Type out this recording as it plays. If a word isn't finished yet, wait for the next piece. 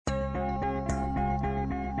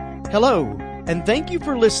Hello, and thank you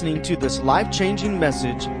for listening to this life-changing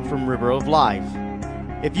message from River of Life.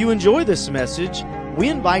 If you enjoy this message, we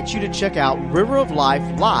invite you to check out River of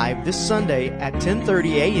Life live this Sunday at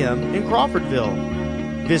 10:30 a.m. in Crawfordville.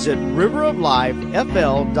 Visit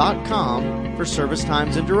riveroflifefl.com for service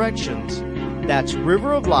times and directions. That's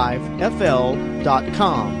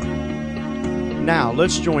riveroflifefl.com. Now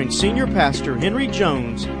let's join Senior Pastor Henry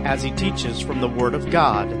Jones as he teaches from the Word of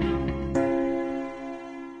God.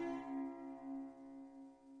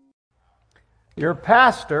 Your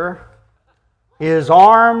pastor is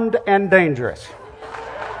armed and dangerous.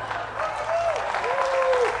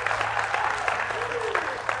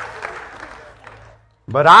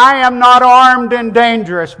 But I am not armed and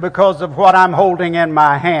dangerous because of what I'm holding in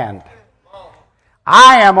my hand.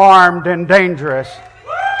 I am armed and dangerous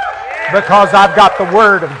because I've got the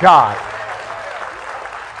Word of God.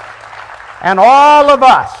 And all of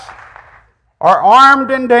us are armed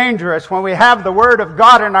and dangerous when we have the Word of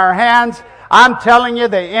God in our hands. I'm telling you,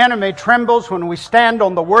 the enemy trembles when we stand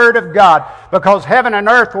on the Word of God, because heaven and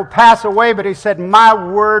earth will pass away, but He said, my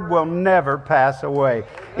Word will never pass away.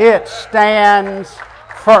 It stands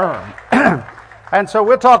firm. And so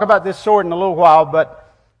we'll talk about this sword in a little while,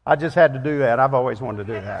 but I just had to do that. I've always wanted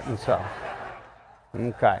to do that. And so,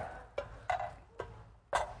 okay.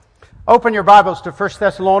 Open your Bibles to 1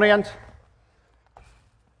 Thessalonians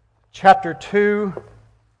chapter 2.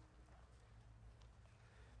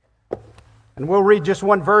 And we'll read just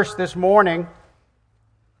one verse this morning.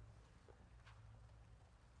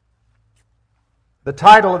 The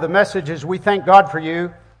title of the message is We Thank God for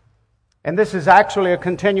You. And this is actually a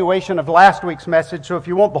continuation of last week's message. So if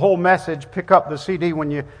you want the whole message, pick up the CD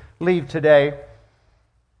when you leave today.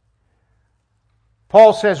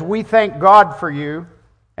 Paul says, we thank God for you.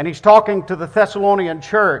 And he's talking to the Thessalonian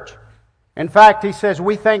church. In fact, he says,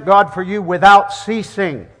 we thank God for you without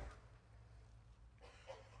ceasing.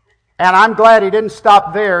 And I'm glad he didn't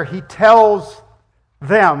stop there. He tells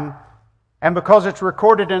them, and because it's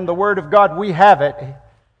recorded in the Word of God, we have it.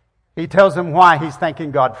 He tells them why he's thanking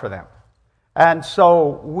God for them. And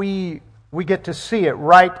so we get to see it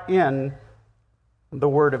right in the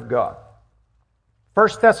Word of God. 1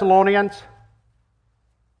 Thessalonians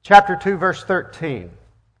chapter 2, verse 13.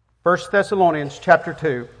 1 Thessalonians chapter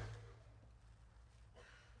 2,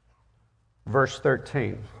 verse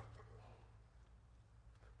 13.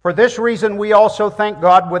 For this reason we also thank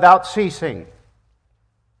God without ceasing,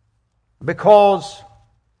 because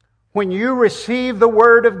when you received the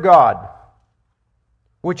Word of God,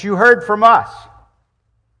 which you heard from us,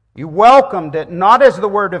 you welcomed it not as the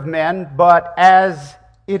word of men, but as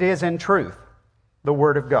it is in truth, the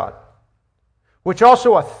Word of God, which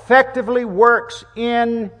also effectively works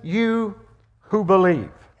in you who believe.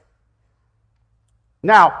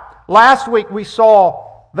 Now, last week we saw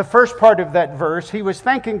the first part of that verse. He was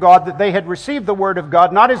thanking God that they had received the Word of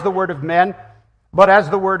God, not as the word of men, but as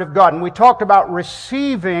the Word of God. And we talked about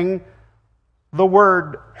receiving the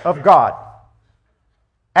Word of God,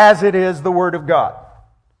 as it is the Word of God.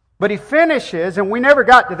 But he finishes, and we never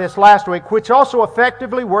got to this last week, which also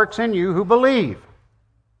effectively works in you who believe.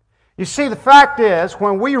 You see, the fact is,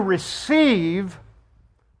 when we receive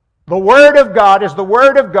the Word of God as the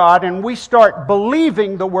Word of God, and we start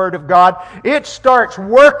believing the Word of God, it starts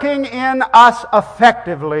working in us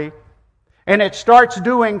effectively, and it starts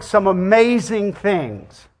doing some amazing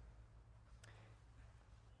things.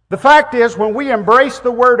 The fact is, when we embrace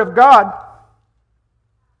the Word of God,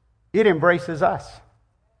 it embraces us.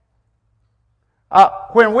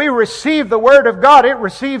 When we receive the Word of God, it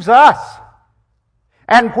receives us.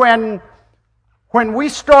 And when we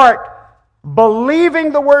start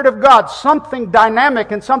believing the Word of God, something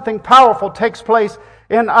dynamic and something powerful takes place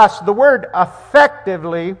in us. The word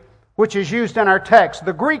effectively, which is used in our text,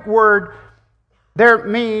 the Greek word there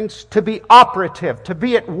means to be operative, to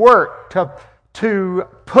be at work, to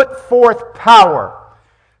put forth power.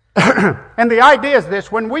 And the idea is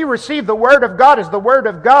this: when we receive the Word of God as the Word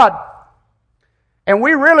of God, and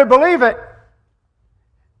we really believe it,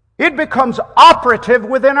 it becomes operative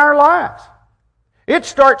within our lives. It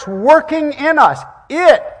starts working in us.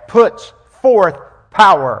 It puts forth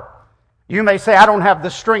power. You may say, I don't have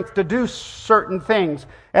the strength to do certain things,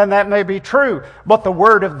 and that may be true, but the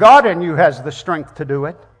Word of God in you has the strength to do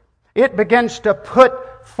it. It begins to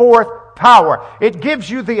put forth power. It gives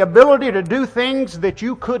you the ability to do things that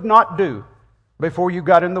you could not do before you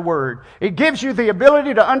got in the Word. It gives you the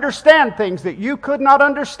ability to understand things that you could not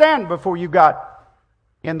understand before you got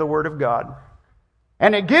in the Word of God.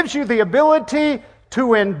 And it gives you the ability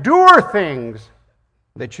to endure things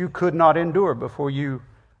that you could not endure before you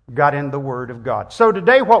got in the Word of God. So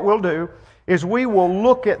today what we'll do is we will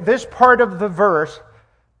look at this part of the verse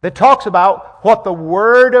that talks about what the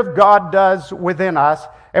Word of God does within us,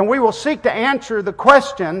 and we will seek to answer the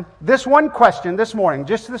question, this one question this morning,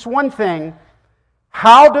 just this one thing: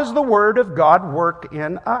 how does the Word of God work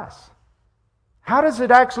in us? How does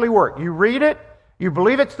it actually work? You read it, you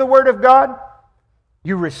believe it's the Word of God,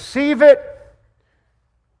 you receive it,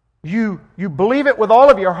 you believe it with all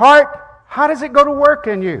of your heart. How does it go to work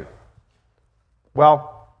in you? Well,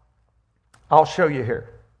 I'll show you here.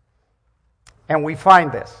 And we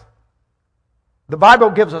find this. The Bible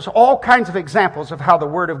gives us all kinds of examples of how the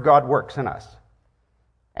Word of God works in us.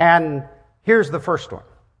 And here's the first one.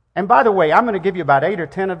 And by the way, I'm going to give you about 8 or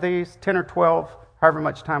 10 of these, 10 or 12, however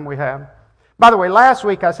much time we have. By the way, last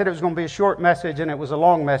week I said it was going to be a short message, and it was a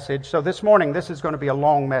long message. So this morning, this is going to be a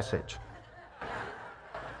long message.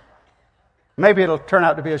 Maybe it'll turn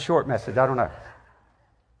out to be a short message. I don't know.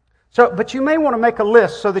 But you may want to make a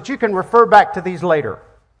list so that you can refer back to these later.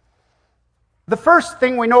 The first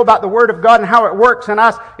thing we know about the Word of God and how it works in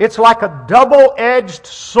us, it's like a double-edged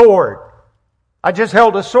sword. I just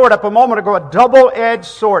held a sword up a moment ago, a double-edged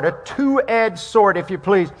sword, a two-edged sword, if you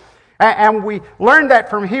please. And we learned that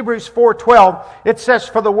from Hebrews 4:12. It says,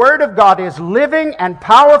 "For the Word of God is living and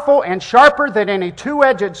powerful and sharper than any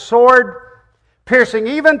two-edged sword, piercing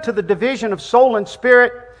even to the division of soul and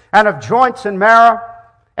spirit and of joints and marrow,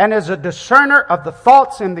 and is a discerner of the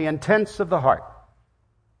thoughts and the intents of the heart."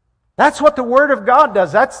 That's what the Word of God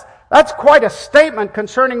does. That's quite a statement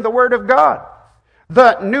concerning the Word of God.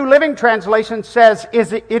 The New Living Translation says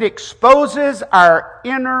it exposes our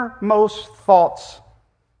innermost thoughts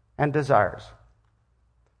and desires.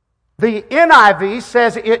 The NIV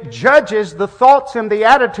says it judges the thoughts and the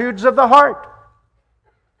attitudes of the heart.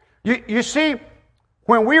 You see,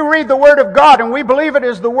 when we read the Word of God and we believe it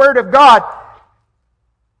is the Word of God,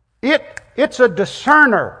 it's a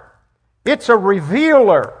discerner. It's a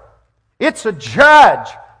revealer. It's a judge.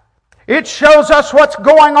 It shows us what's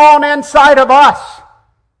going on inside of us.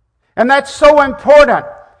 And that's so important.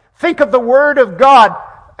 Think of the Word of God,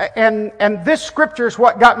 and this scripture is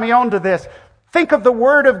what got me onto this. Think of the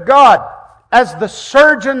Word of God as the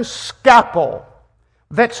surgeon's scalpel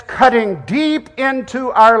that's cutting deep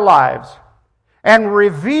into our lives and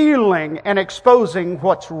revealing and exposing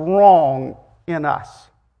what's wrong in us,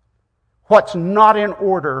 what's not in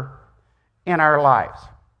order in our lives.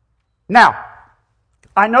 Now,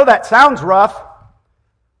 I know that sounds rough,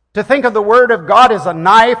 to think of the Word of God as a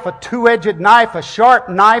knife, a two-edged knife, a sharp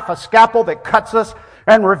knife, a scalpel that cuts us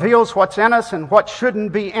and reveals what's in us and what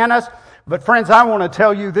shouldn't be in us. But friends, I want to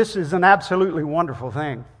tell you, this is an absolutely wonderful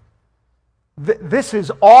thing. This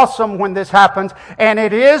is awesome when this happens, and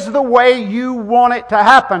it is the way you want it to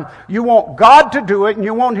happen. You want God to do it, and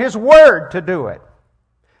you want His Word to do it.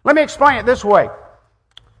 Let me explain it this way.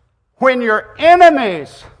 When your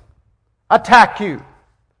enemies attack you,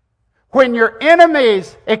 when your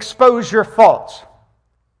enemies expose your faults,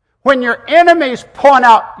 when your enemies point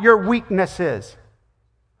out your weaknesses,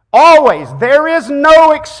 always, there is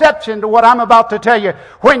no exception to what I'm about to tell you.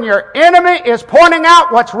 When your enemy is pointing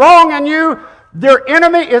out what's wrong in you, your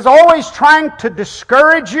enemy is always trying to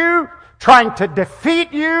discourage you, trying to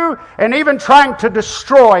defeat you, and even trying to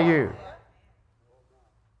destroy you.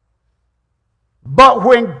 But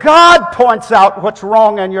when God points out what's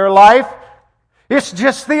wrong in your life, it's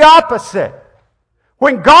just the opposite.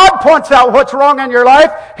 When God points out what's wrong in your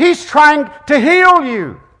life, He's trying to heal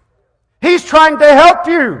you. He's trying to help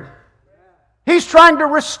you. He's trying to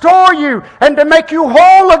restore you and to make you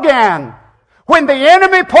whole again. When the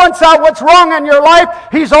enemy points out what's wrong in your life,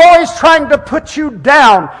 he's always trying to put you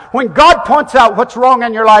down. When God points out what's wrong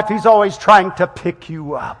in your life, He's always trying to pick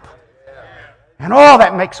you up. And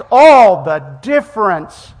that makes all the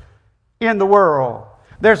difference in the world.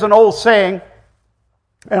 There's an old saying,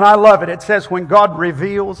 and I love it. It says, when God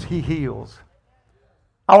reveals, He heals.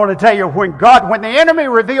 I want to tell you, when the enemy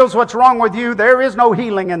reveals what's wrong with you, there is no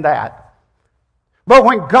healing in that. But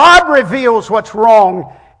when God reveals what's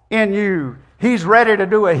wrong in you, He's ready to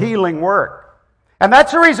do a healing work. And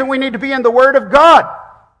that's the reason we need to be in the Word of God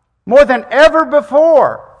more than ever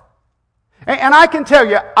before. And I can tell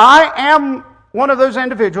you, I am one of those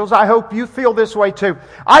individuals. I hope you feel this way too.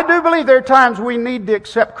 I do believe there are times we need to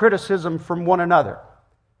accept criticism from one another.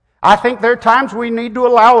 I think there are times we need to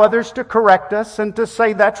allow others to correct us and to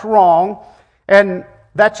say that's wrong and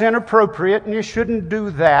that's inappropriate and you shouldn't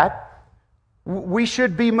do that. We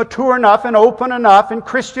should be mature enough and open enough and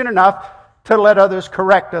Christian enough to let others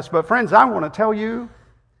correct us. But friends, I want to tell you,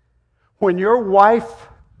 when your wife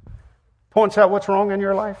points out what's wrong in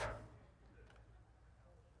your life,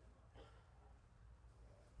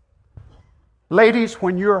 Ladies,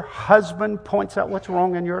 when your husband points out what's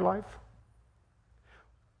wrong in your life,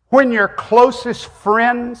 when your closest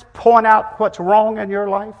friends point out what's wrong in your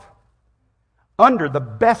life, under the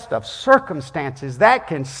best of circumstances, that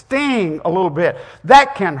can sting a little bit.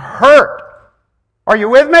 That can hurt. Are you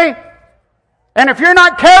with me? And if you're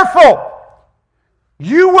not careful,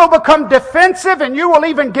 you will become defensive and you will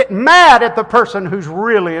even get mad at the person who's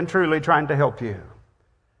really and truly trying to help you.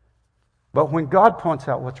 But when God points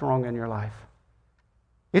out what's wrong in your life,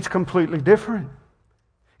 it's completely different.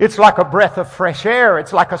 It's like a breath of fresh air.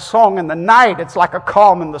 It's like a song in the night. It's like a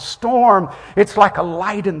calm in the storm. It's like a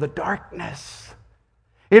light in the darkness.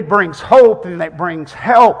 It brings hope and it brings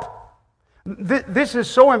help. This is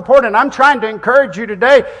so important. I'm trying to encourage you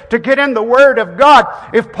today to get in the Word of God.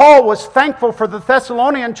 If Paul was thankful for the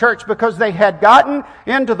Thessalonian church because they had gotten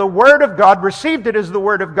into the Word of God, received it as the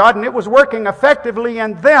Word of God, and it was working effectively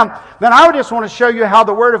in them, then I just want to show you how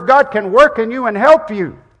the Word of God can work in you and help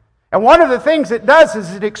you. And one of the things it does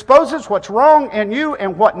is it exposes what's wrong in you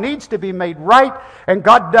and what needs to be made right. And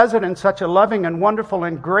God does it in such a loving and wonderful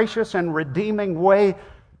and gracious and redeeming way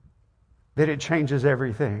that it changes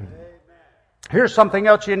everything. Here's something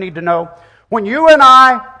else you need to know. When you and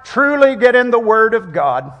I truly get in the Word of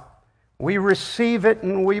God, we receive it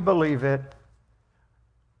and we believe it,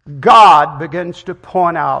 God begins to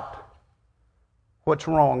point out what's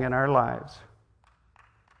wrong in our lives.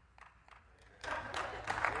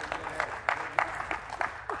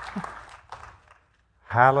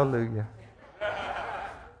 Hallelujah.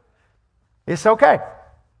 It's okay.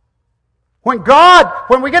 When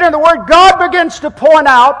we get in the Word, God begins to point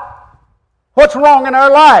out what's wrong in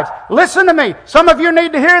our lives. Listen to me. Some of you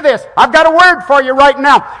need to hear this. I've got a word for you right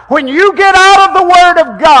now. When you get out of the Word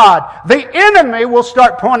of God, the enemy will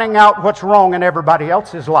start pointing out what's wrong in everybody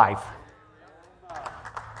else's life.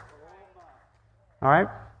 All right?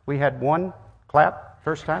 We had one clap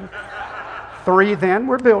first time. 3 then.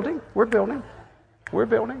 We're building.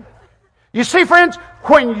 You see, friends,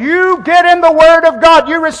 when you get in the Word of God,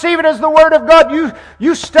 you receive it as the Word of God,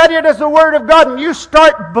 you study it as the Word of God, and you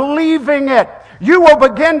start believing it, you will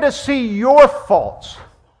begin to see your faults.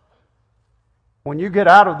 When you get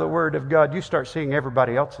out of the Word of God, you start seeing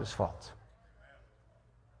everybody else's faults.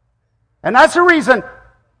 And that's the reason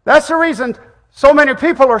so many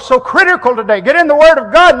people are so critical today. Get in the Word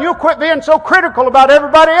of God and you'll quit being so critical about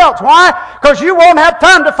everybody else. Why? Because you won't have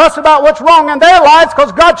time to fuss about what's wrong in their lives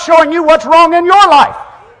because God's showing you what's wrong in your life.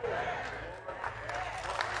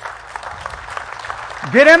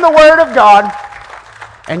 Get in the Word of God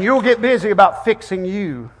and you'll get busy about fixing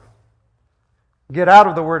you. Get out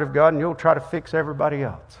of the Word of God and you'll try to fix everybody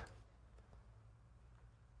else.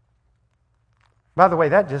 By the way,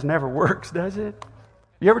 that just never works, does it?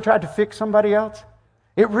 You ever tried to fix somebody else?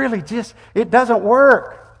 It really it doesn't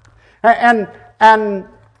work. And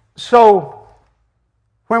so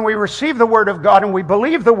when we receive the Word of God and we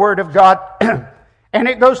believe the Word of God and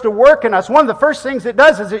it goes to work in us, one of the first things it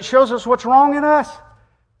does is it shows us what's wrong in us.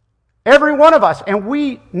 Every one of us. And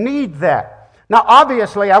we need that. Now,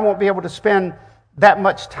 obviously, I won't be able to spend that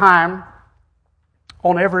much time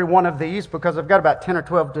on every one of these because I've got about 10 or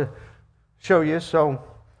 12 to show you, so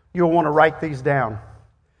you'll want to write these down.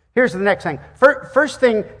 Here's the next thing. First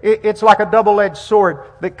thing, it's like a double-edged sword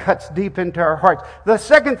that cuts deep into our hearts. The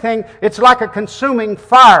second thing, it's like a consuming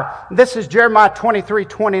fire. This is Jeremiah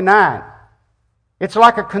 23:29. It's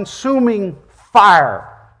like a consuming fire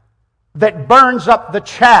that burns up the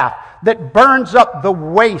chaff, that burns up the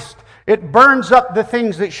waste. It burns up the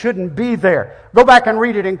things that shouldn't be there. Go back and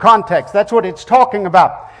read it in context. That's what it's talking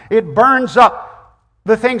about. It burns up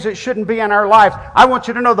the things that shouldn't be in our lives. I want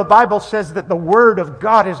you to know the Bible says that the Word of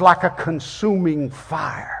God is like a consuming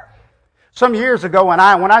fire. Some years ago,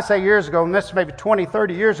 and when I say years ago, and this is maybe 20,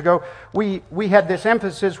 30 years ago, we had this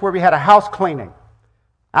emphasis where we had a house cleaning.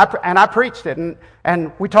 I preached it,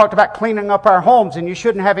 and we talked about cleaning up our homes, and you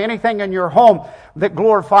shouldn't have anything in your home that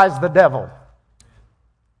glorifies the devil.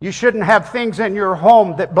 You shouldn't have things in your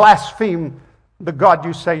home that blaspheme the God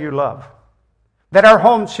you say you love. That our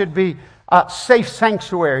homes should be safe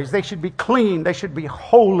sanctuaries. They should be clean. They should be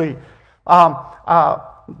holy.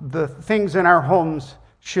 The things in our homes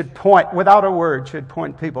should point, without a word, should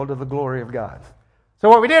point people to the glory of God. So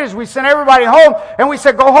what we did is we sent everybody home, and we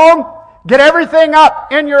said, go home, get everything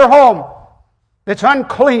up in your home that's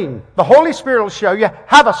unclean. The Holy Spirit will show you.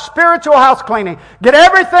 Have a spiritual house cleaning. Get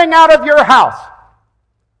everything out of your house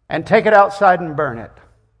and take it outside and burn it.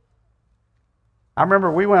 I remember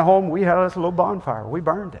we went home, we had this little bonfire. We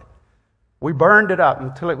burned it. We burned it up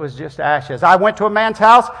until it was just ashes. I went to a man's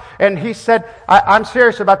house, and he said, I'm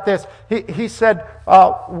serious about this. He said,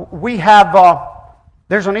 we have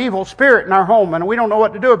There's an evil spirit in our home, and we don't know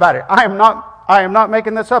what to do about it. I am not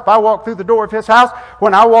making this up. I walked through the door of his house.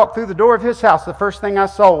 When I walked through the door of his house, the first thing I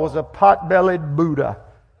saw was a pot-bellied Buddha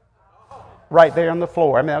right there on the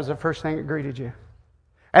floor. I mean, that was the first thing that greeted you.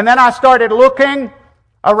 And then I started looking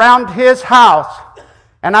around his house,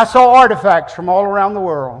 and I saw artifacts from all around the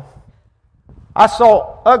world. I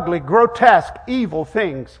saw ugly, grotesque, evil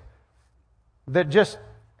things that just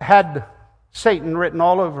had Satan written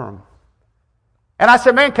all over them. And I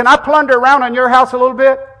said, man, can I plunder around in your house a little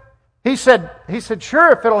bit? He said,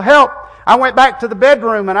 sure, if it'll help. I went back to the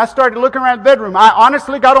bedroom and I started looking around the bedroom. I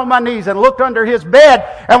honestly got on my knees and looked under his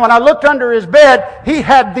bed. And when I looked under his bed, he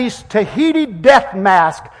had these Tahiti death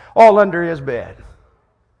masks all under his bed.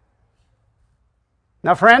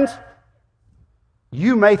 Now, friends,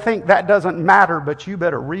 you may think that doesn't matter, but you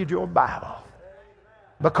better read your Bible.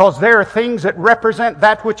 Because there are things that represent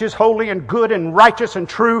that which is holy and good and righteous and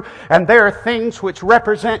true, and there are things which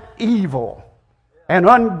represent evil and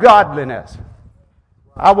ungodliness.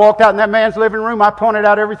 I walked out in that man's living room, I pointed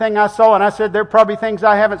out everything I saw, and I said, there are probably things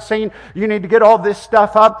I haven't seen. You need to get all this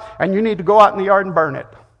stuff up, and you need to go out in the yard and burn it.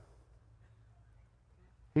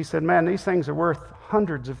 He said, man, these things are worth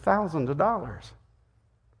hundreds of thousands of dollars.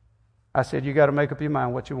 I said, you got to make up your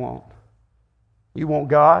mind what you want. You want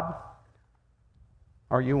God,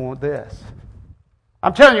 or you want this?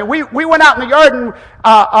 I'm telling you, we went out in the yard, and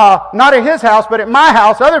not at his house, but at my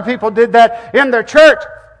house. Other people did that in their church,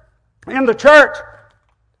 in the church.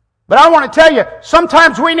 But I want to tell you,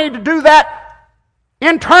 sometimes we need to do that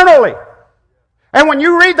internally. And when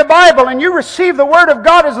you read the Bible and you receive the Word of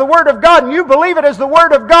God as the Word of God and you believe it as the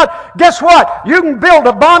Word of God, guess what? You can build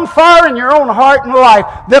a bonfire in your own heart and life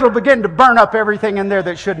that'll begin to burn up everything in there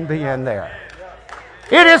that shouldn't be in there.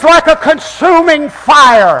 It is like a consuming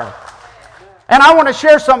fire. And I want to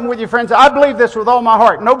share something with you, friends. I believe this with all my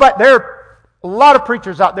heart. There are a lot of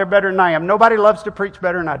preachers out there better than I am. Nobody loves to preach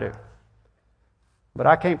better than I do. But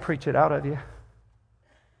I can't preach it out of you.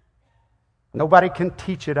 Nobody can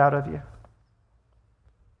teach it out of you.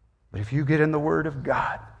 But if you get in the Word of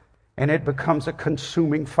God and it becomes a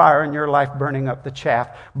consuming fire in your life, burning up the chaff,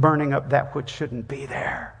 burning up that which shouldn't be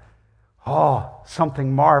there,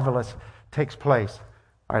 something marvelous takes place.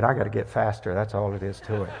 All right, I got to get faster. That's all it is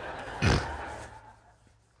to it.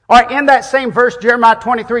 All right, in that same verse, Jeremiah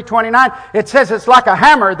 23:29, it says it's like a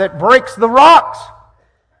hammer that breaks the rocks.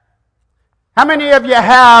 How many of you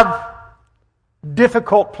have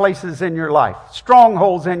difficult places in your life,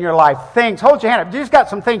 strongholds in your life, things? Hold your hand up. You just got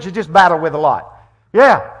some things you just battle with a lot.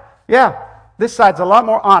 Yeah. This side's a lot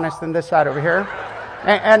more honest than this side over here.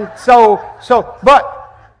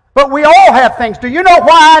 But we all have things. Do you know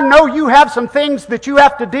why I know you have some things that you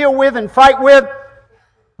have to deal with and fight with?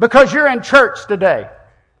 Because you're in church today.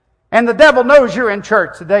 And the devil knows you're in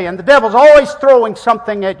church today. And the devil's always throwing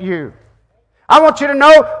something at you. I want you to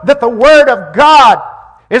know that the Word of God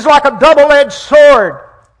is like a double-edged sword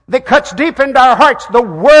that cuts deep into our hearts. The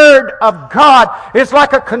Word of God is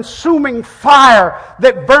like a consuming fire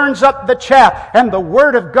that burns up the chaff. And the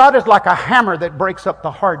Word of God is like a hammer that breaks up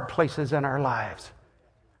the hard places in our lives.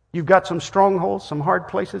 You've got some strongholds, some hard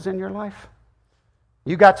places in your life?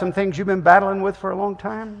 You got some things you've been battling with for a long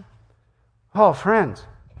time? Oh, friends,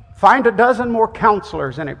 find a dozen more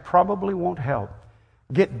counselors and it probably won't help.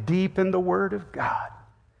 Get deep in the Word of God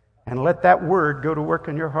and let that Word go to work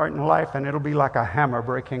in your heart and life, and it'll be like a hammer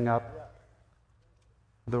breaking up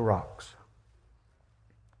the rocks.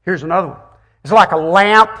 Here's another one. It's like a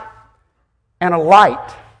lamp and a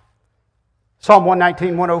light. Psalm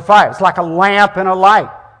 119, 105. It's like a lamp and a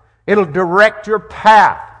light. It'll direct your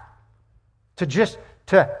path to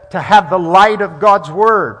have the light of God's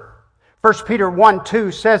Word. 1 Peter 1,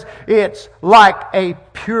 2 says it's like a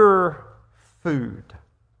pure food.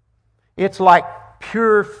 It's like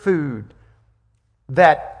pure food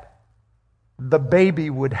that the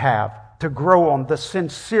baby would have to grow on, the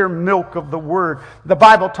sincere milk of the Word. The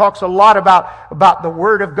Bible talks a lot about the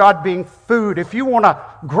Word of God being food. If you want to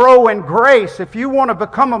grow in grace, if you want to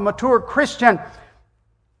become a mature Christian,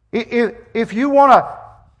 if you want to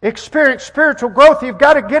experience spiritual growth, you've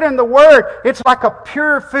got to get in the Word. It's like a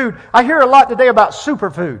pure food. I hear a lot today about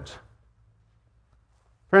superfoods.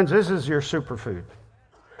 Friends, this is your superfood.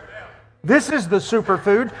 This is the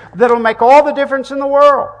superfood that'll make all the difference in the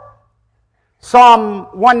world. Psalm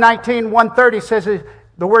 119, 130 says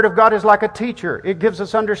the Word of God is like a teacher. It gives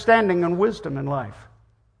us understanding and wisdom in life.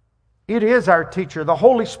 It is our teacher. The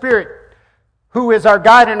Holy Spirit, who is our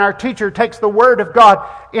guide and our teacher, takes the Word of God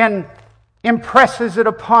and impresses it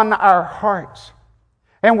upon our hearts.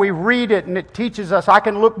 And we read it and it teaches us. I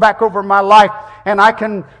can look back over my life and I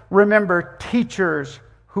can remember teachers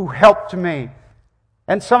who helped me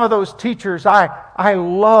And some of those teachers I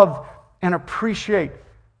love and appreciate,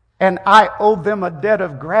 and I owe them a debt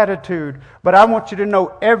of gratitude. But I want you to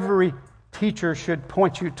know every teacher should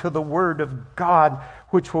point you to the Word of God,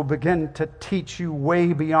 which will begin to teach you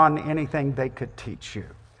way beyond anything they could teach you.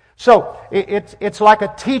 So it's like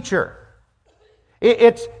a teacher.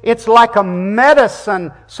 It's like a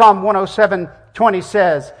medicine, Psalm 107:20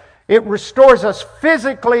 says. It restores us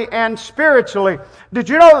physically and spiritually. Did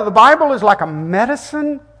you know that the Bible is like a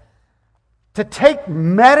medicine? To take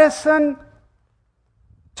medicine,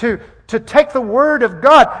 to take the Word of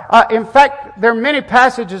God. In fact, there are many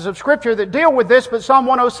passages of Scripture that deal with this, but Psalm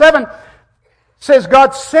 107 says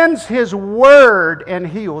God sends His Word and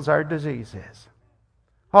heals our diseases.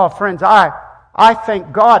 Oh, friends, I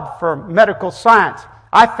thank God for medical science.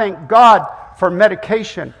 I thank God for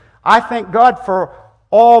medication. I thank God for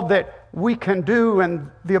all that we can do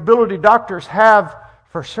and the ability doctors have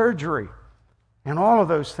for surgery and all of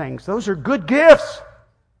those things. Those are good gifts.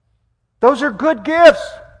 Those are good gifts.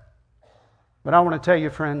 But I want to tell you,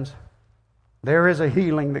 friends, there is a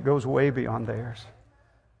healing that goes way beyond theirs.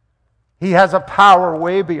 He has a power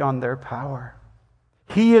way beyond their power.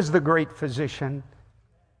 He is the great physician.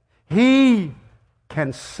 He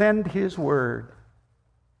can send His Word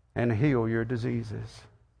and heal your diseases.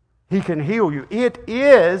 He can heal you. It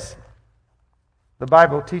is, the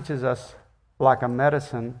Bible teaches us, like a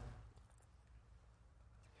medicine.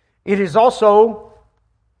 It is also,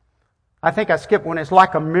 I think I skipped one, it's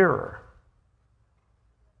like a mirror.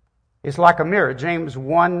 It's like a mirror. James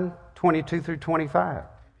 1:22-25.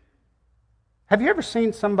 Have you ever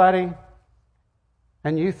seen somebody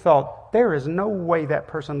and you thought, there is no way that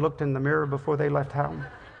person looked in the mirror before they left home?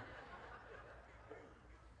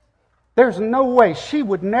 There's no way. She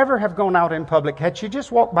would never have gone out in public had she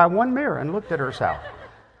just walked by one mirror and looked at herself.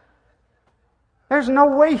 There's no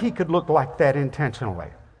way he could look like that intentionally.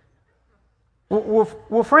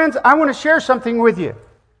 Well, friends, I want to share something with you.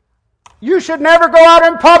 You should never go out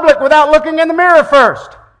in public without looking in the mirror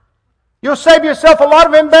first. You'll save yourself a lot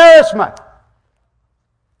of embarrassment.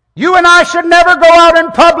 You and I should never go out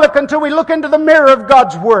in public until we look into the mirror of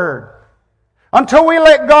God's Word. Until we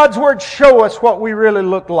let God's Word show us what we really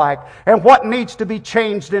look like and what needs to be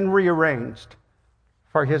changed and rearranged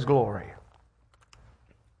for His glory.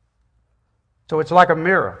 So it's like a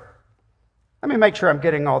mirror. Let me make sure I'm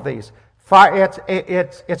getting all these. Fire,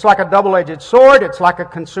 it's like a double-edged sword. It's like a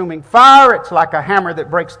consuming fire. It's like a hammer that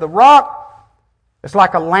breaks the rock. It's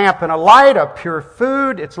like a lamp and a light, a pure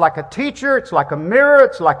food. It's like a teacher. It's like a mirror.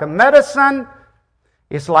 It's like a medicine.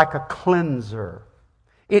 It's like a cleanser.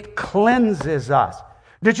 It cleanses us.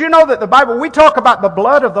 Did you know that the Bible, we talk about the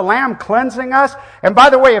blood of the Lamb cleansing us? And by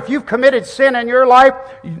the way, if you've committed sin in your life,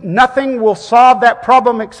 nothing will solve that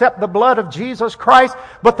problem except the blood of Jesus Christ.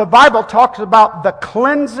 But the Bible talks about the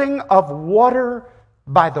cleansing of water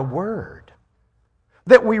by the Word.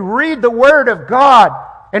 That we read the Word of God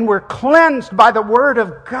and we're cleansed by the Word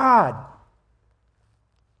of God.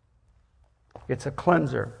 It's a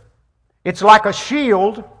cleanser. It's like a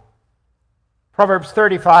shield. Proverbs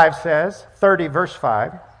 35 says, 30 verse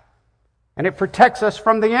 5, and it protects us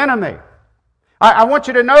from the enemy. I want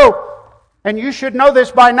you to know, and you should know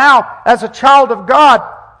this by now, as a child of God,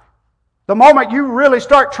 the moment you really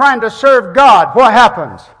start trying to serve God, what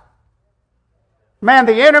happens? Man,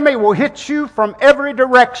 the enemy will hit you from every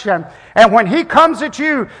direction. And when he comes at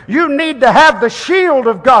you, you need to have the shield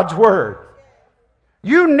of God's Word.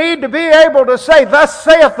 You need to be able to say, thus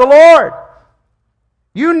saith the Lord.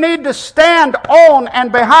 You need to stand on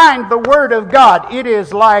and behind the Word of God. It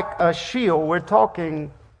is like a shield. We're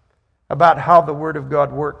talking about how the Word of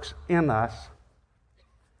God works in us.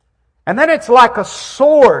 And then it's like a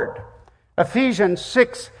sword. Ephesians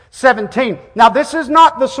 6:17. Now this is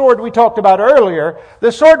not the sword we talked about earlier.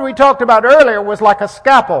 The sword we talked about earlier was like a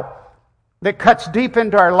scalpel that cuts deep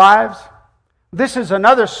into our lives. This is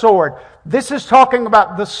another sword. This is talking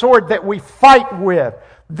about the sword that we fight with.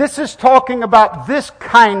 This is talking about this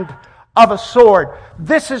kind of a sword.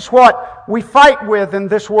 This is what we fight with in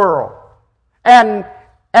this world. And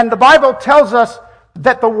the Bible tells us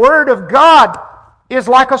that the Word of God is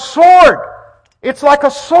like a sword. It's like a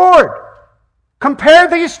sword. Compare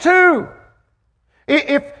these two.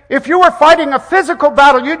 If you were fighting a physical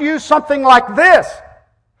battle, you'd use something like this.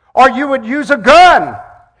 Or you would use a gun.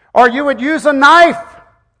 Or you would use a knife.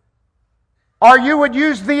 Or you would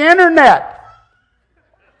use the internet.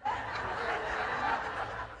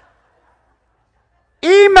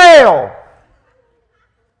 Email,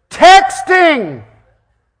 texting,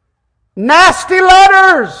 nasty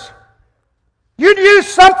letters. You'd use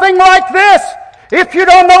something like this if you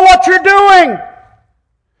don't know what you're doing.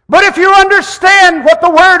 But if you understand what the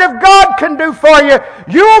Word of God can do for you,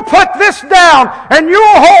 you'll put this down and you'll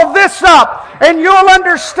hold this up and you'll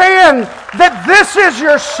understand that this is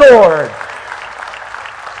your sword.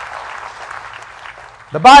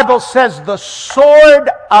 The Bible says the sword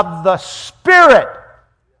of the Spirit,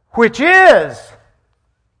 which is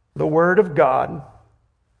the Word of God.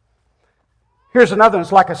 Here's another one.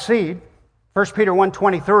 It's like a seed. 1 Peter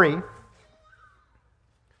 1:23.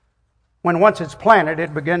 When once it's planted,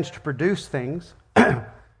 it begins to produce things.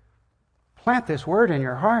 Plant this Word in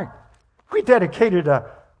your heart. We dedicated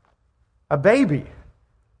a baby,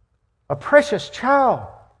 a precious child.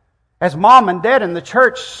 As mom and dad in the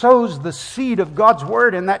church sows the seed of God's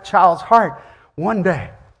Word in that child's heart, one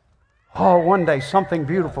day something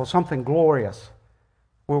beautiful, something glorious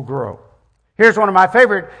will grow. Here's one of my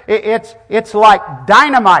favorite. It's like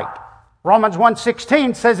dynamite. Romans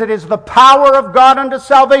 1:16 says it is the power of God unto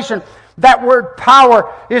salvation. That word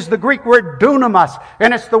power is the Greek word dunamis,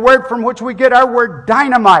 and it's the word from which we get our word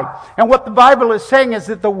dynamite. And what the Bible is saying is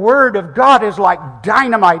that the Word of God is like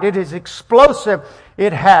dynamite. It is explosive.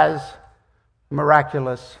 It has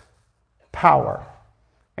miraculous power.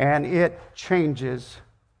 And it changes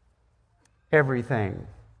everything.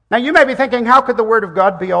 Now you may be thinking, how could the Word of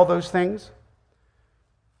God be all those things?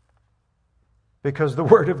 Because the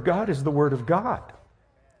Word of God is the Word of God.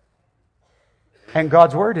 And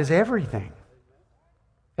God's Word is everything.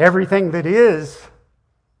 Everything that is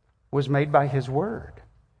was made by His Word.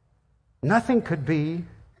 Nothing could be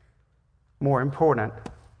more important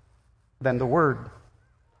than the Word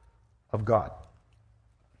of God.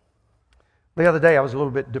 The other day I was a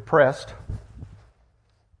little bit depressed.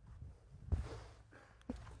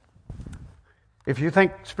 If you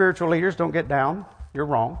think spiritual leaders don't get down, you're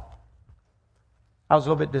wrong. I was a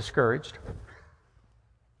little bit discouraged.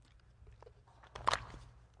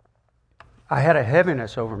 I had a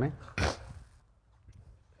heaviness over me.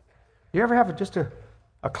 You ever have just a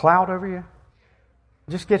cloud over you?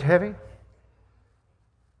 Just get heavy?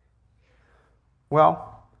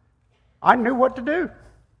 Well, I knew what to do.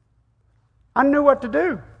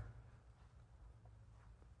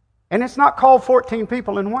 And it's not called 14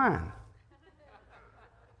 people and wine.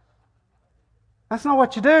 That's not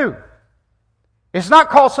what you do. It's not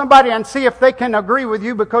call somebody and see if they can agree with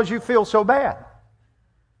you because you feel so bad.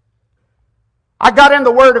 I got in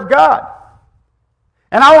the Word of God.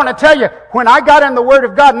 And I want to tell you, when I got in the Word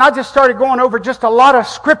of God, and I just started going over just a lot of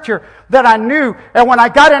Scripture that I knew, and when I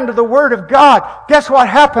got into the Word of God, guess what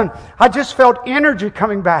happened? I just felt energy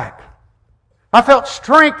coming back. I felt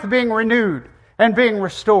strength being renewed and being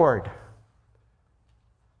restored.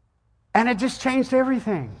 And it just changed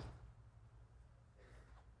everything.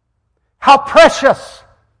 How precious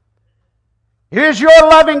is your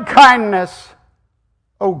loving kindness,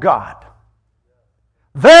 O God.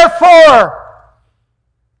 Therefore,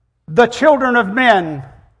 the children of men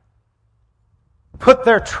put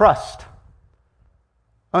their trust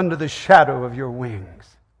under the shadow of your wings.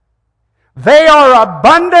 They are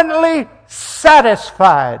abundantly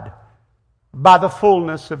satisfied by the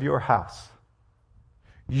fullness of your house.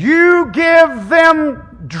 You give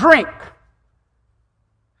them drink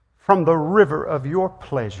from the river of your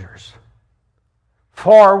pleasures.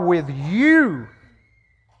 For with you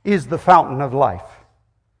is the fountain of life.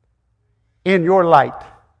 In your light,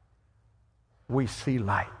 we see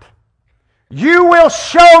light. You will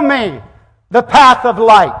show me the path of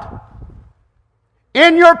light.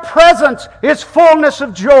 In your presence is fullness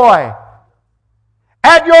of joy.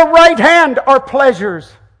 At your right hand are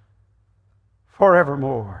pleasures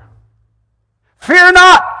forevermore. Fear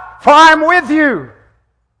not, for I am with you.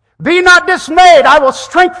 Be not dismayed, I will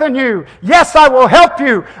strengthen you. Yes, I will help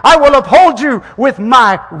you. I will uphold you with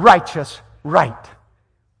my righteous right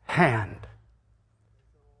hand.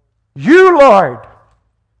 You, Lord,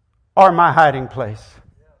 are my hiding place.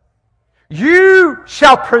 You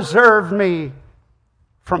shall preserve me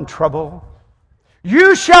from trouble.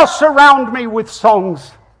 You shall surround me with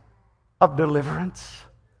songs of deliverance.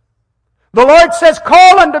 The Lord says,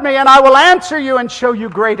 call unto me, and I will answer you and show you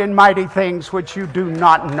great and mighty things which you do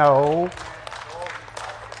not know.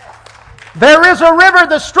 There is a river,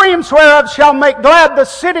 the streams whereof shall make glad the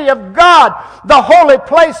city of God, the holy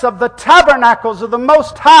place of the tabernacles of the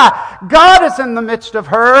Most High. God is in the midst of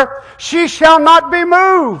her. She shall not be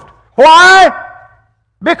moved. Why?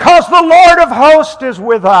 Because the Lord of hosts is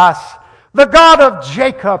with us. The God of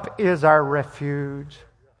Jacob is our refuge.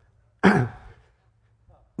 The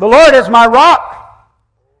Lord is my rock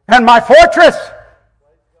and my fortress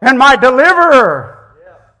and my deliverer.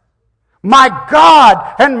 My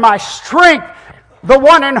God and my strength. the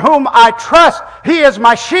one in whom I trust. He is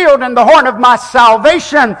my shield and the horn of my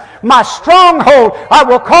salvation, my stronghold. I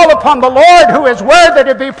will call upon the Lord, who is worthy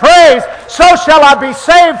to be praised. So shall I be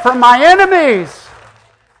saved from my enemies.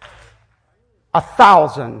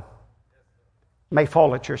 1,000 may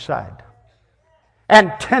fall at your side,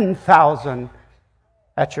 and 10,000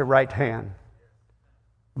 at your right hand,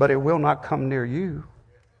 but it will not come near you.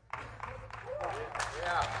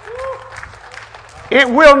 It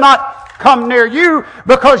will not come near you,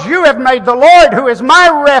 because you have made the Lord, who is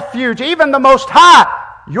my refuge, even the Most High,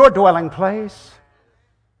 your dwelling place.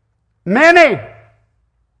 Many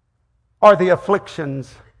are the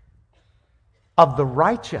afflictions of the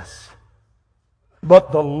righteous,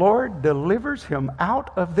 but the Lord delivers him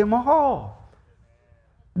out of them all.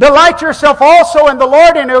 Delight yourself also in the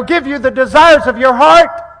Lord, and He'll give you the desires of your heart.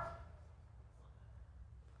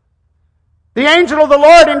 The angel of the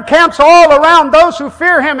Lord encamps all around those who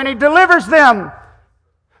fear Him, and He delivers them.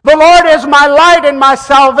 The Lord is my light and my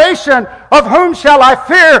salvation. Of whom shall I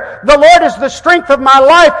fear? The Lord is the strength of my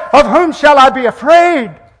life. Of whom shall I be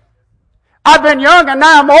afraid? I've been young and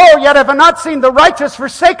now I'm old, yet have I not seen the righteous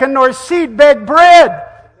forsaken, nor his seed beg bread.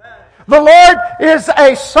 The Lord is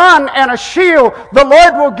a sun and a shield. The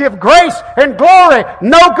Lord will give grace and glory.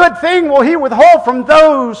 No good thing will He withhold from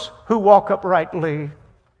those who walk uprightly.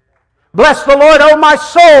 Bless the Lord, O my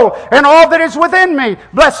soul, and all that is within me.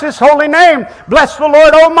 Bless His holy name. Bless the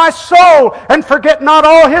Lord, O my soul, and forget not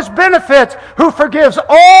all His benefits, who forgives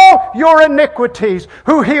all your iniquities,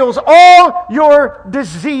 who heals all your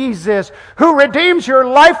diseases, who redeems your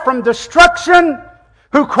life from destruction,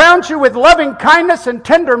 who crowns you with loving kindness and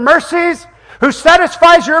tender mercies, who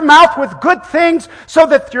satisfies your mouth with good things, so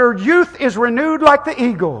that your youth is renewed like the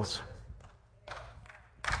eagles.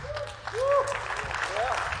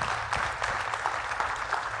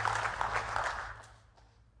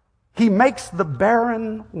 He makes the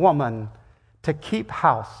barren woman to keep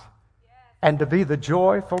house and to be the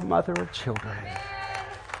joyful mother of children.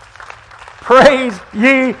 Praise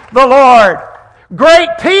ye the Lord. Great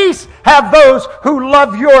peace have those who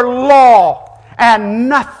love your law, and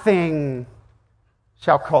nothing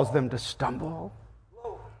shall cause them to stumble.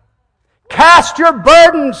 Cast your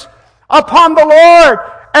burdens upon the Lord,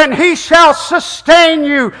 and He shall sustain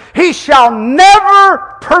you. He shall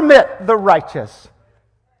never permit the righteous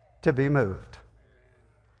to be moved.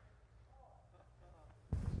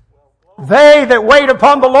 They that wait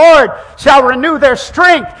upon the Lord shall renew their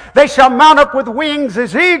strength. They shall mount up with wings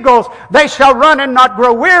as eagles. They shall run and not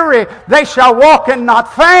grow weary. They shall walk and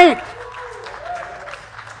not faint.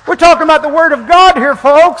 We're talking about the Word of God here,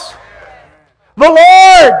 folks. The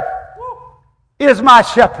Lord is my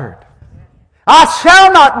shepherd. I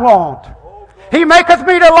shall not want. He maketh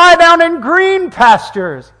me to lie down in green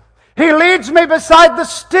pastures. He leads me beside the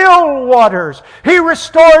still waters. He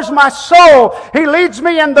restores my soul. He leads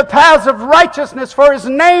me in the paths of righteousness for His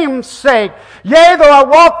name's sake. Yea, though I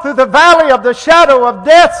walk through the valley of the shadow of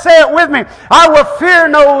death, say it with me, I will fear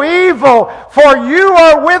no evil, for you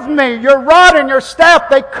are with me. Your rod and your staff,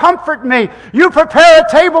 they comfort me. You prepare a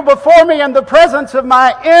table before me in the presence of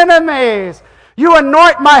my enemies. You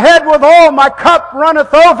anoint my head with oil, my cup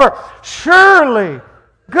runneth over. Surely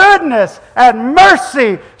goodness and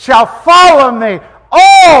mercy shall follow me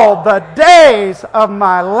all the days of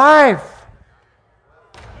my life.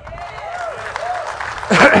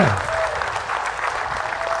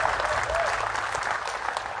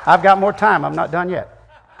 I've got more time. I'm not done yet.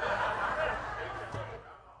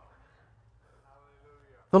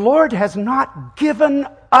 The Lord has not given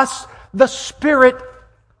us the spirit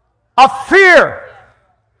of fear,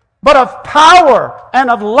 but of power and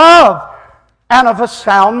of love and of a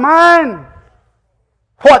sound mind.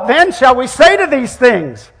 What then shall we say to these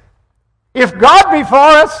things? If God be for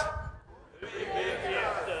us,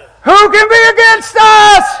 who can be against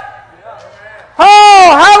us? Oh,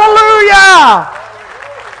 hallelujah!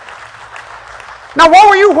 Now, what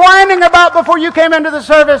were you whining about before you came into the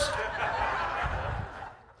service?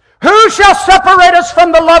 Who shall separate us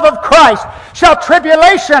from the love of Christ? Shall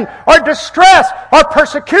tribulation or distress or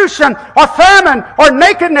persecution or famine or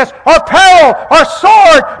nakedness or peril or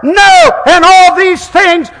sword? No, in all these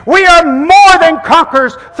things we are more than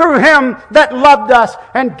conquerors through Him that loved us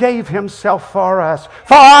and gave Himself for us.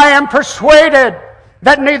 For I am persuaded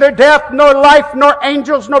that neither death, nor life, nor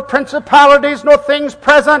angels, nor principalities, nor things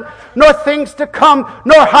present, nor things to come,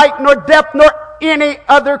 nor height, nor depth, nor any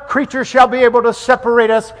other creature shall be able to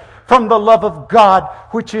separate us from the love of God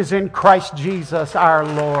which is in Christ Jesus our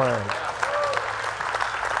Lord.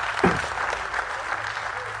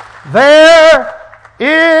 There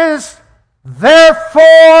is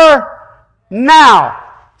therefore now.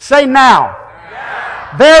 Say now.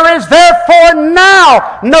 There is therefore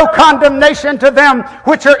now no condemnation to them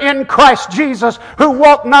which are in Christ Jesus, who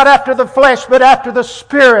walk not after the flesh, but after the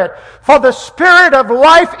Spirit. For the Spirit of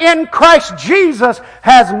life in Christ Jesus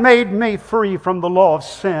has made me free from the law of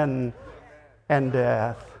sin and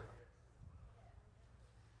death.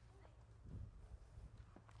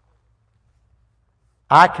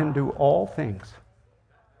 I can do all things.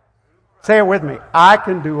 Say it with me. I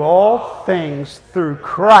can do all things through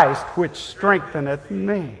Christ which strengtheneth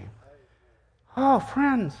me. Oh,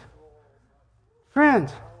 friends.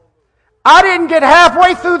 I didn't get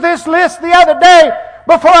halfway through this list the other day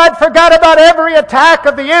before I'd forgot about every attack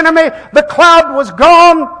of the enemy. The cloud was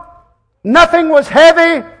gone. Nothing was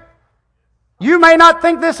heavy. You may not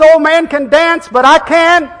think this old man can dance, but I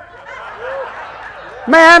can.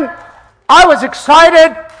 Man, I was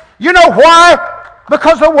excited. You know why?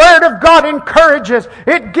 Because the Word of God encourages.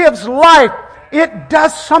 It gives life. It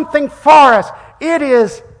does something for us. It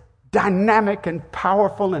is dynamic and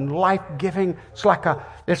powerful and life-giving. It's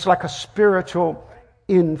like a spiritual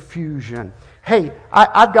infusion. Hey,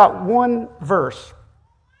 I've got one verse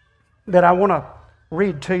that I want to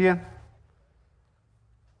read to you,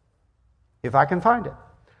 if I can find it.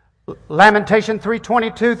 Lamentation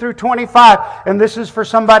 3:22 through 25. And this is for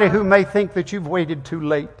somebody who may think that you've waited too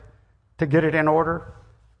late to get it in order.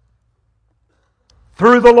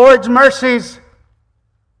 Through the Lord's mercies,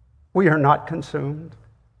 we are not consumed.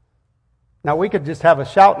 Now, we could just have a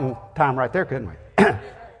shouting time right there, couldn't we?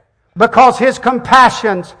 Because His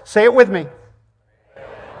compassions, say it with me,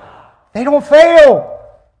 they don't fail.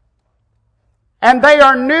 And they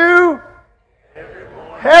are new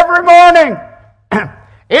every morning.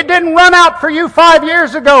 It didn't run out for you 5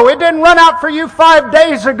 years ago. It didn't run out for you 5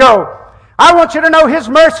 days ago. I want you to know His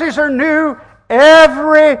mercies are new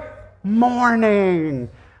every morning.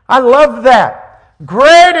 I love that.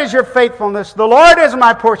 Great is your faithfulness. The Lord is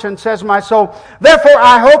my portion, says my soul. Therefore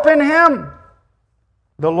I hope in Him.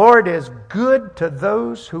 The Lord is good to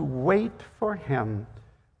those who wait for Him,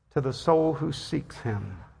 to the soul who seeks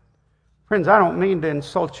Him. Friends, I don't mean to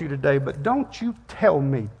insult you today, but don't you tell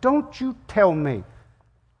me,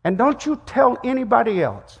 and don't you tell anybody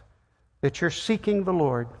else that you're seeking the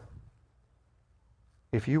Lord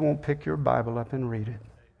if you won't pick your Bible up and read it.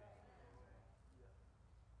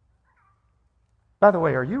 By the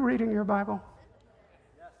way, are you reading your Bible?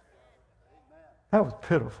 That was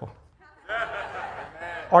pitiful.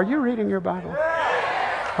 Are you reading your Bible?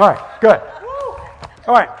 All right, good.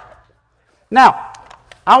 All right. Now,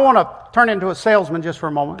 I want to turn into a salesman just for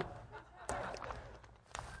a moment.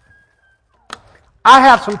 I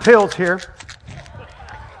have some pills here.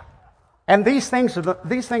 And these things are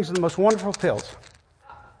the most wonderful pills.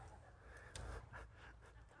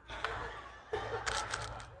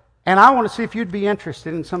 And I want to see if you'd be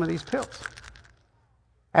interested in some of these pills.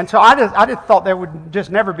 And so I just thought there would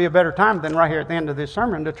just never be a better time than right here at the end of this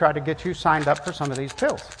sermon to try to get you signed up for some of these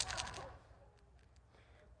pills.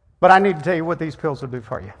 But I need to tell you what these pills will do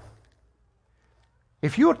for you.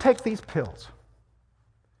 If you will take these pills,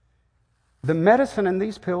 the medicine in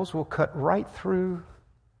these pills will cut right through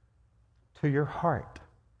to your heart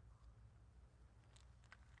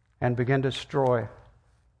and begin to destroy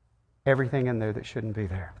everything in there that shouldn't be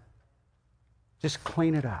there. Just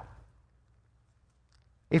clean it up.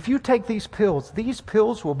 If you take these pills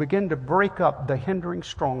will begin to break up the hindering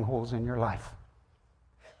strongholds in your life.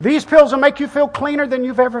 These pills will make you feel cleaner than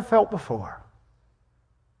you've ever felt before.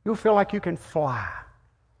 You'll feel like you can fly.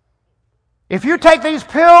 If you take these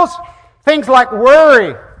pills, things like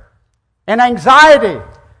worry and anxiety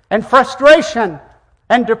and frustration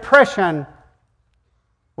and depression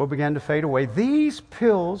will begin to fade away. These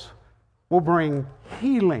pills will bring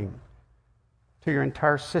healing to your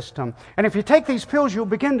entire system. And if you take these pills, you'll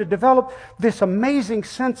begin to develop this amazing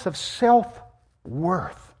sense of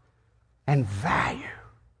self-worth and value.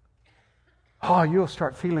 Oh, you'll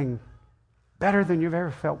start feeling better than you've ever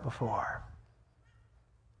felt before.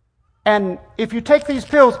 And if you take these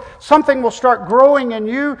pills, something will start growing in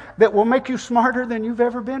you that will make you smarter than you've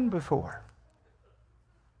ever been before.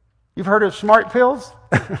 You've heard of smart pills?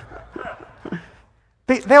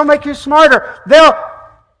 They'll make you smarter. They'll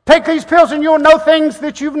take these pills and you'll know things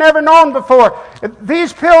that you've never known before.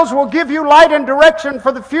 These pills will give you light and direction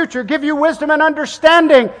for the future, give you wisdom and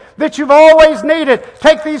understanding that you've always needed.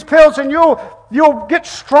 Take these pills and you'll get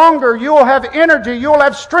stronger. You'll have energy. You'll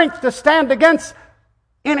have strength to stand against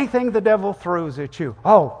anything the devil throws at you.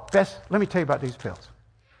 Oh, let me tell you about these pills.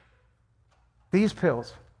 These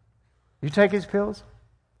pills, you take these pills,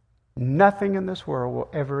 nothing in this world will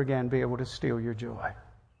ever again be able to steal your joy.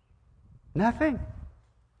 Nothing.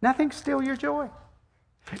 Nothing steal your joy.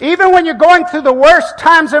 Even when you're going through the worst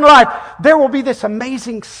times in life, there will be this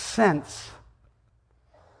amazing sense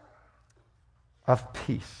of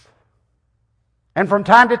peace. And from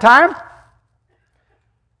time to time,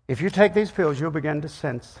 if you take these pills, you'll begin to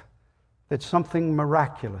sense that something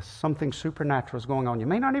miraculous, something supernatural is going on. You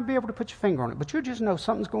may not even be able to put your finger on it, but you just know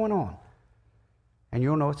something's going on. And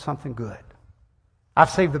you'll know it's something good. I've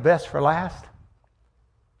saved the best for last.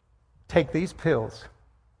 Take these pills,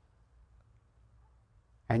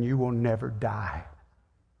 and you will never die.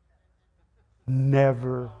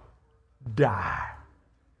 Never die.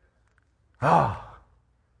 Oh.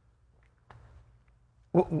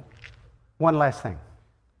 One last thing.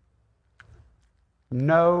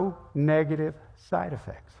 No negative side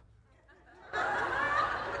effects.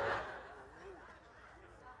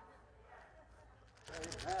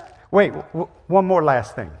 Wait, one more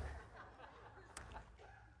last thing.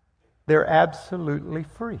 They're absolutely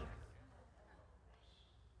free.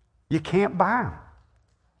 You can't buy them,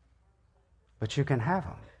 but you can have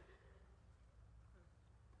them.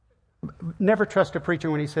 Never trust a preacher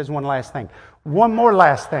when he says one last thing. One more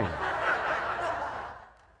last thing.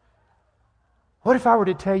 What if I were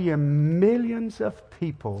to tell you millions of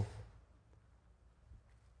people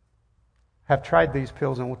have tried these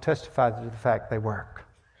pills and will testify to the fact they work?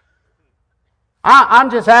 I'm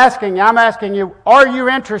just asking you, are you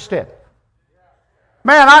interested?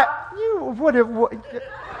 Man, what is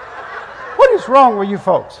wrong with you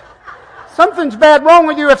folks? Something's bad wrong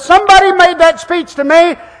with you. If somebody made that speech to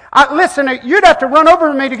me, listen, you'd have to run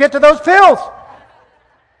over me to get to those pills.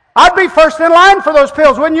 I'd be first in line for those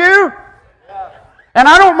pills, wouldn't you? And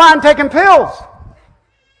I don't mind taking pills.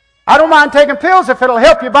 I don't mind taking pills if it'll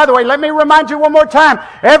help you. By the way, let me remind you one more time.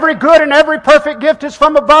 Every good and every perfect gift is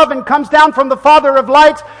from above and comes down from the Father of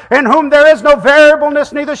lights, in whom there is no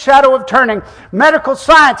variableness, neither shadow of turning. Medical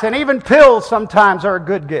science and even pills sometimes are a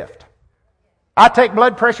good gift. I take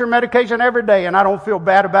blood pressure medication every day, and I don't feel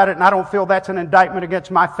bad about it, and I don't feel that's an indictment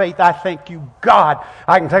against my faith. I thank you, God,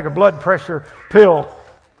 I can take a blood pressure pill,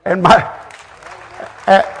 and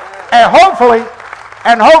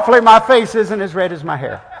hopefully my face isn't as red as my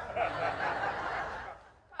hair.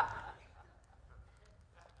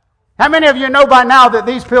 How many of you know by now that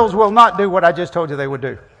these pills will not do what I just told you they would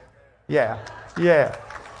do? Yeah.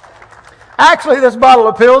 Actually, this bottle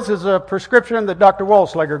of pills is a prescription that Dr.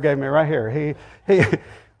 Walslegger gave me right here. He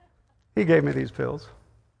gave me these pills.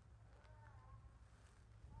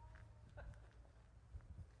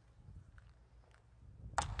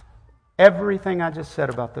 Everything I just said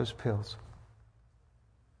about those pills.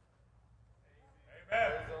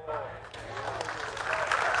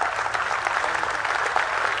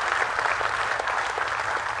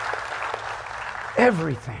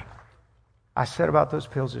 Everything I said about those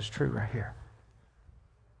pills is true right here.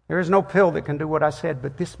 There is no pill that can do what I said,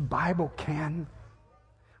 but this Bible can.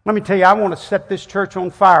 Let me tell you, I want to set this church on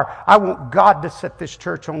fire. I want God to set this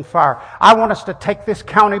church on fire. I want us to take this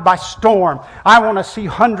county by storm. I want to see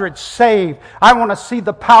hundreds saved. I want to see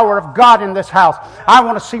the power of God in this house. I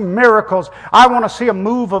want to see miracles. I want to see a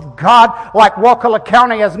move of God like Wakulla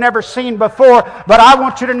County has never seen before. But I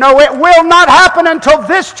want you to know it will not happen until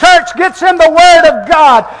this church gets in the Word of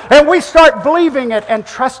God and we start believing it and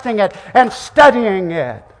trusting it and studying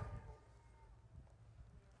it.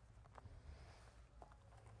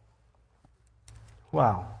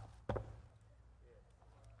 Wow.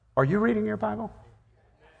 Are you reading your Bible?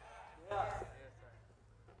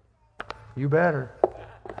 You better.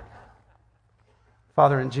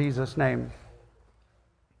 Father, in Jesus' name.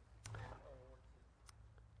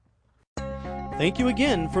 Thank you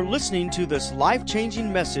again for listening to this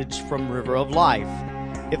life-changing message from River of Life.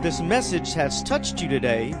 If this message has touched you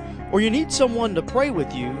today, or you need someone to pray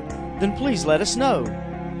with you, then please let us know.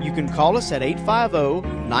 You can call us at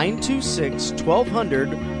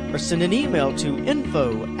 850-926-1200 or send an email to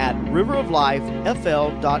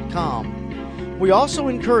info@riveroflifefl.com. We also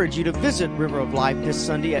encourage you to visit River of Life this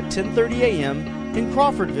Sunday at 10:30 a.m. in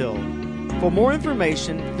Crawfordville. For more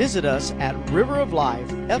information, visit us at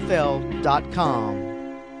riveroflifefl.com.